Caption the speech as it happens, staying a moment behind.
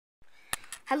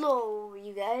Hello,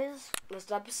 you guys. This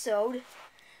episode,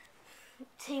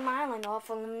 Team Island off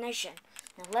elimination.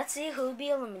 Now let's see who'll be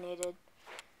eliminated.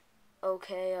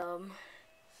 Okay,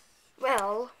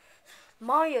 well,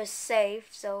 Mario's safe,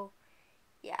 so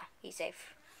yeah, he's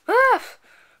safe.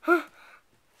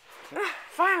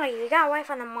 Finally, we got away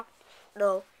from the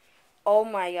no. Oh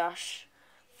my gosh!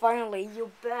 Finally,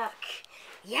 you're back.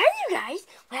 Yeah, you guys,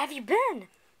 where have you been?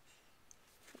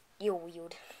 You're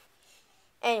weird.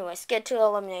 Anyways, get to the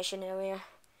elimination area.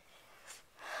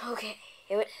 Okay,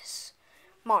 here it is.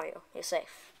 Mario, you're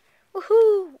safe.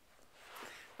 Woohoo!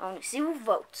 Only 0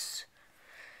 votes.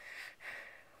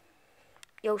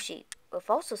 Yoshi, with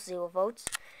also 0 votes,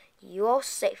 you're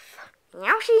safe.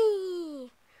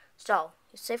 Yoshi! So,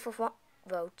 you're safe with 1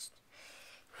 vote.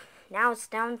 Now it's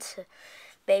down to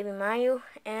Baby Mario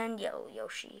and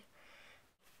Yoshi.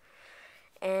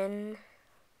 And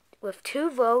with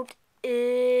 2 votes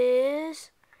is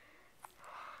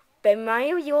Baby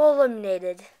Mario, you're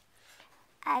eliminated.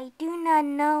 I do not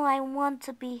know I want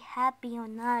to be happy or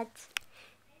not.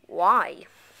 Why?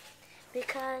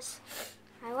 Because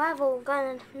my rival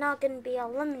not gonna be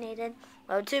eliminated.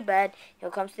 Well, too bad.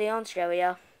 Here comes the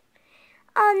Australia.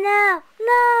 Oh no,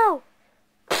 no!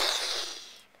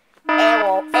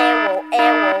 Arrow.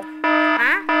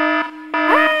 Huh?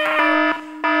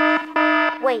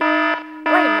 Wait a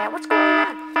minute, what's going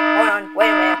on? Hold on, wait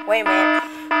a minute.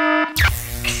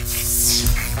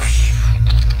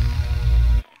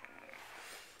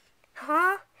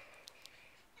 Huh?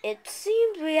 It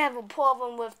seems we have a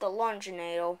problem with the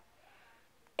launchinator.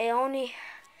 It only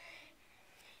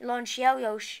launched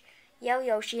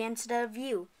Yoshi instead of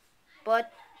you.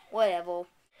 But whatever.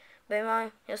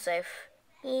 Baby, you're safe.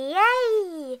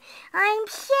 Yay! I'm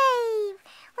safe!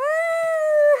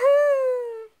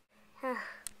 Woo-hoo!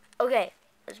 Okay,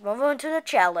 let's move on to the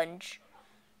challenge.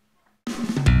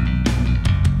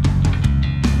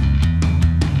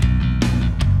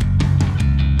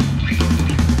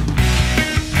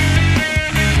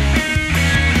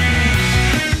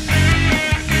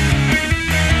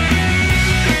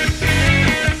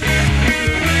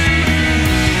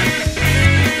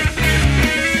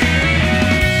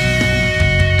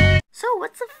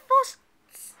 What's the first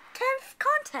 10th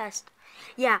contest?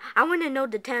 Yeah, I want to know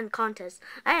the 10th contest.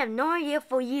 I have no idea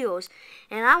for years,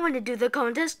 and I want to do the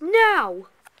contest now.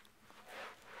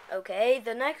 Okay,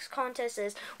 the next contest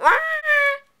is...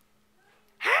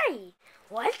 Hey,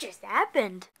 what just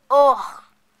happened? Oh,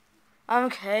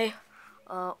 okay.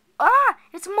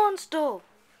 It's a monster.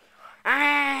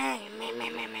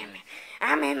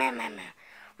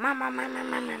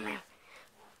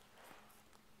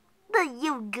 The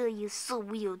young guy is so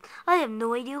weird. I have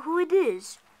no idea who it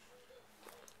is.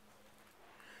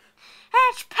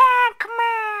 It's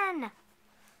Pac-Man!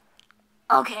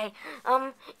 Okay,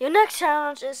 your next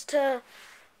challenge is to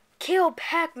kill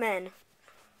Pac-Man.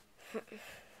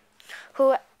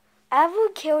 Whoever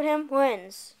killed him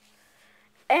wins.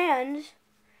 And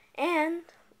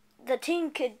the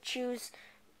team could choose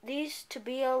these to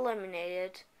be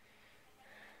eliminated.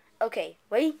 Okay,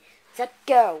 ready, set,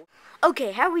 go.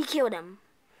 Okay, how we killed him?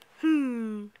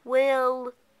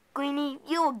 Well, Greenie,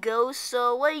 you're a ghost,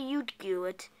 so let you do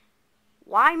it.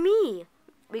 Why me?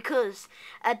 Because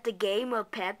at the game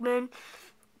of Pac-Man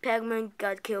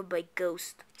got killed by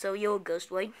Ghost. So you're a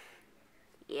ghost, right?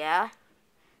 Yeah.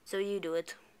 So you do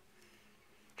it.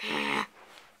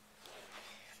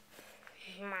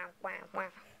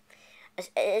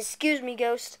 Excuse me,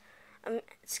 Ghost.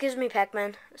 Excuse me,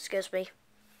 Pac-Man. Excuse me.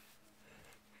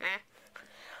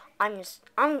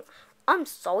 I'm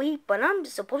sorry, but I'm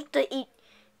supposed to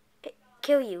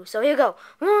kill you. So here you go.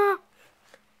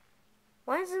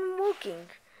 Why isn't it working?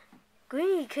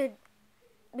 Greenie could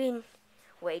be.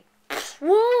 Wait.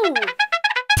 Whoa!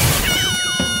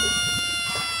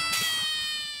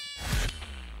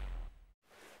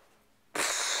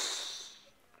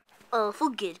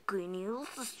 Forget Greenie.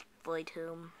 Let's just fight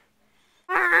him.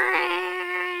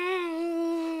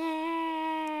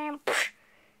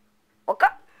 Okay.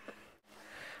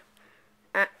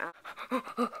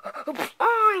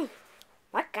 Oi!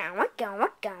 Waka.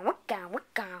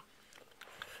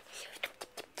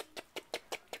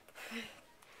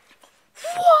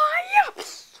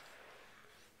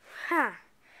 Huh.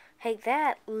 Hey,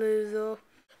 that loser.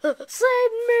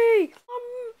 Save me!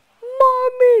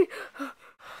 Mommy!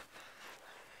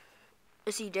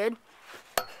 Is he dead?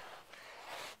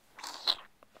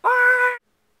 I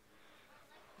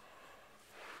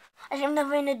have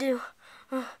nothing to do.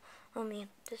 Oh man,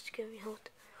 this is gonna be hot.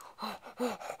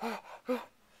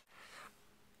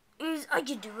 I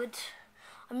can do it.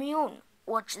 I'm your own.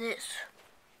 Watch this.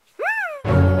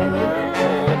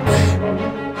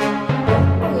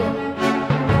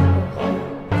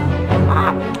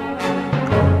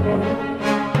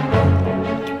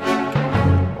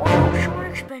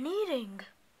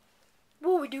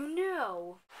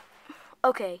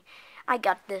 Okay, I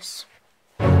got this.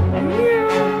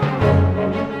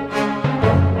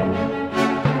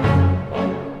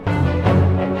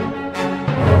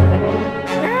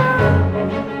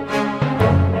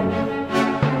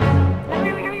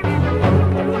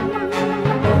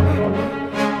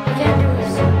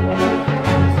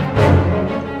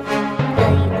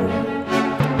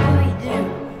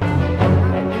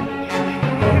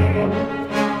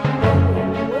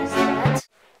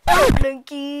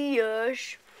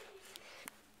 Blinky-ish.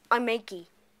 I'm Makey.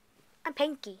 I'm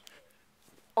Pinky.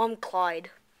 I'm Clyde.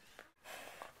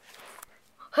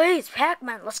 Hey, it's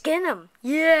Pac-Man. Let's get him.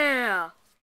 Yeah.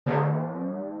 Hey,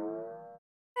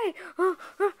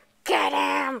 get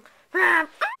him.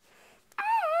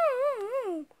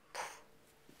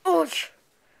 Ouch.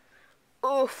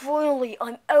 Oh, finally,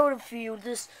 I'm out of here.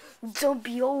 This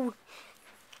dumpy old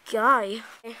guy.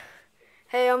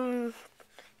 Hey,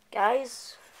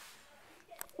 guys.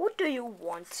 What do you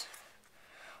want?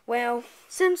 Well,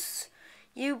 since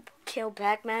you kill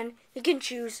Pac-Man, you can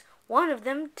choose one of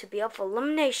them to be up for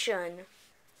elimination.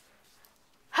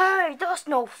 Hey, that's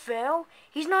no fair.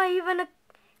 He's not even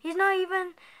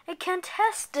a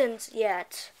contestant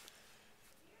yet.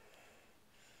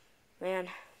 Man.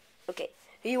 Okay,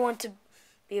 who you want to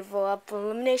be up for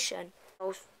elimination?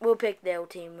 We'll pick their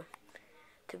team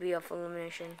to be up for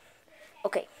elimination.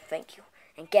 Okay, thank you.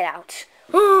 And get out.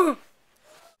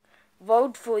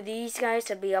 Vote for these guys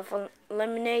to be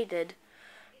eliminated.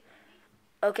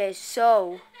 Okay,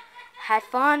 so have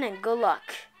fun and good luck.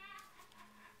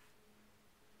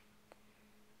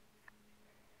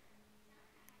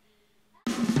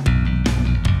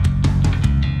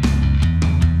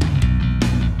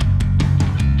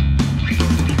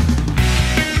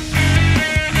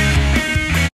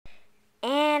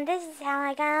 And this is how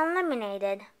I got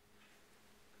eliminated.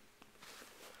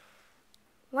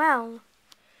 Well,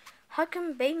 how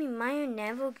come Baby Mario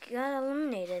never got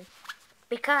eliminated?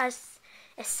 Because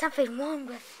there's something wrong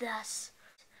with this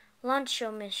lunch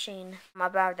machine.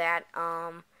 About that,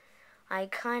 I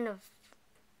kind of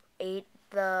ate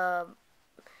the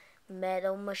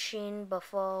metal machine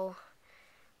before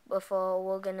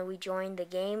we're gonna rejoin the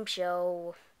game,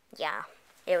 so yeah,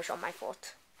 it was all my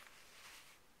fault.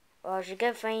 Well, it's a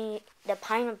good thing the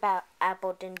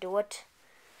pineapple didn't do it.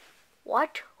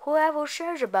 What? Whoever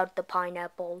says about the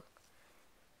pineapple?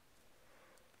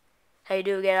 Hey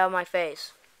dude, get out of my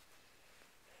face.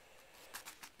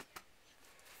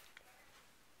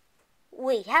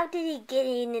 Wait, how did he get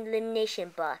in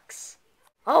elimination box?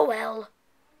 Oh well.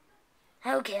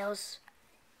 Who cares?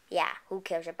 Yeah, who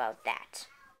cares about that?